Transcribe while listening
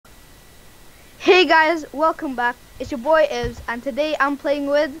Hey guys, welcome back. It's your boy Ibs, and today I'm playing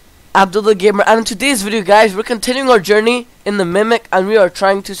with Abdul the Gamer, and in today's video, guys, we're continuing our journey in the Mimic, and we are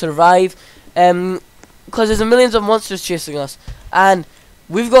trying to survive, because there's millions of monsters chasing us, and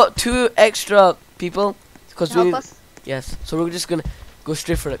we've got 2 extra people, because help us. yes, so we're just gonna go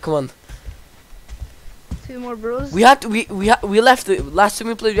straight for it. Come on. 2 more bros. We left the last time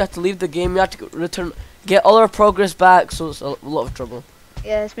we played. We had to leave the game. We had to return, get all our progress back, so it's a lot of trouble.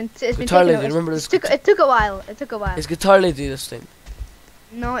 Yeah, it's been Guitar taking Lady, remember this? it took a while. It took a while. It's Guitar Lady, this thing.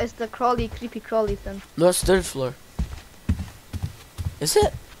 No, it's the creepy crawly thing. No, it's 3rd floor. Is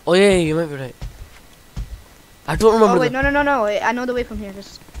it? Oh yeah, you might be right. I don't remember. Oh wait, no. I know the way from here.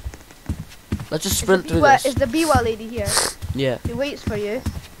 Let's just sprint through this. Is the Biwa lady here? Yeah. She waits for you.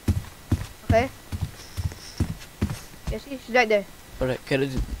 Okay. Yeah, she's right there. Alright, get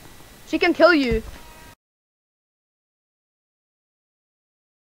it. She can kill you.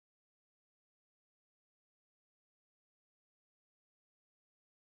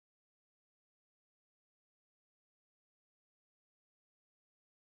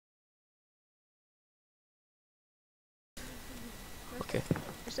 Okay.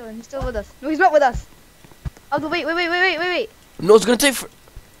 He's still with us. No, he's not with us. Oh, wait. No, it's gonna take for.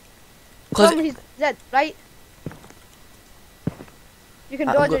 Cause he's dead, right? You can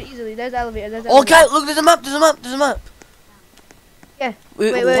dodge it easily. There's the elevator. Oh, guys, look! There's a map. Yeah.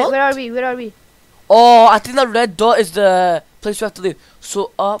 Wait, where are we? Oh, I think that red dot is the place we have to leave.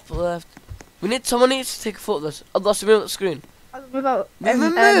 So up, left. Someone needs to take a photo of this. I've lost the middle of the screen. I'll move out.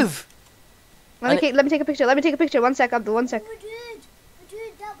 Move. Let me take a picture. 1 sec, Abdul. 1 sec. Oh, dude,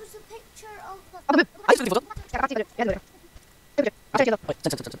 that was a picture of the... I still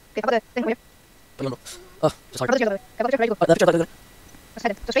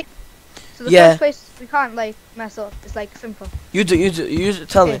take So the Yeah. first place we can't like mess up. It's like simple. You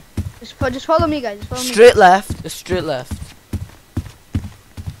tell me. Just follow me, guys. Just follow me. Straight left. It's straight left.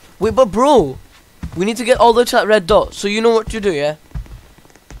 Wait, but bro, we need to get all the way to that red dot. So you know what to do, yeah?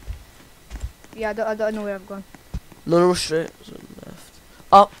 Yeah, I don't know where I'm going. No, straight. So left.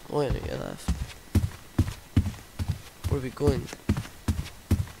 Up. Wait, yeah, left. Where are we going?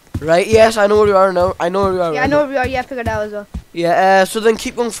 Right. Yes, I know where we are now. I know where we are. Yeah, I know where we are. Yeah, I figured out as well. Yeah. So then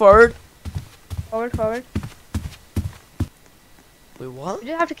keep going forward. Forward. Wait, what? We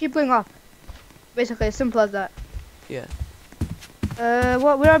just have to keep going up. Basically, as simple as that. Yeah.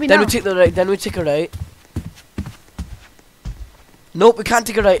 Where are we Then now? we take the right. Then we take a right. Nope, we can't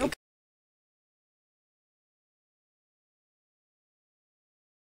take a right. Nope.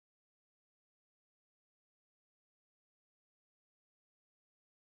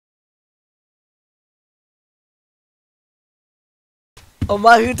 Oh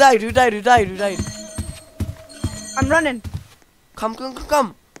my! Who died? I'm running.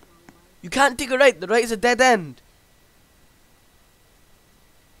 Come. You can't take a right. The right is a dead end.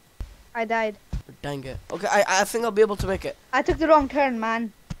 I died. Dang it. Okay, I think I'll be able to make it. I took the wrong turn,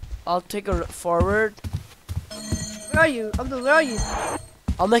 man. I'll take a forward. Where are you, Abdul? Where are you?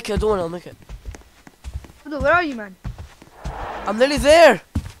 I'll make it. Don't worry, I'll make it. Abdul, where are you, man? I'm nearly there.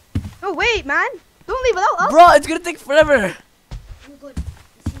 No, wait, man. Don't leave without us. Bro, it's gonna take forever. Oh, good.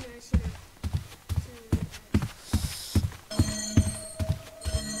 I see her.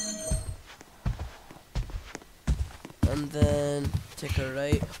 And then take a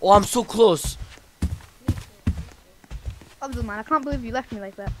right. Oh, I'm so close. Abdul, man, I can't believe you left me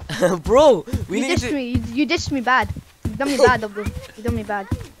like that. Bro, You ditched me bad. You done me bad, Abdul. You done me bad.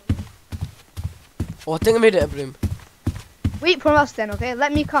 Oh, I think I made it, Ibrahim. Wait for us then, okay?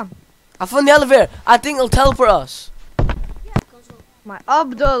 Let me come. I found the elevator. I think it'll teleport us. My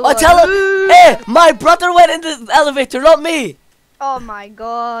Abdul. Oh, tell him. Hey, my brother went in the elevator, not me. Oh my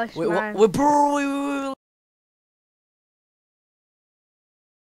gosh, man. Wait, bro. Wait.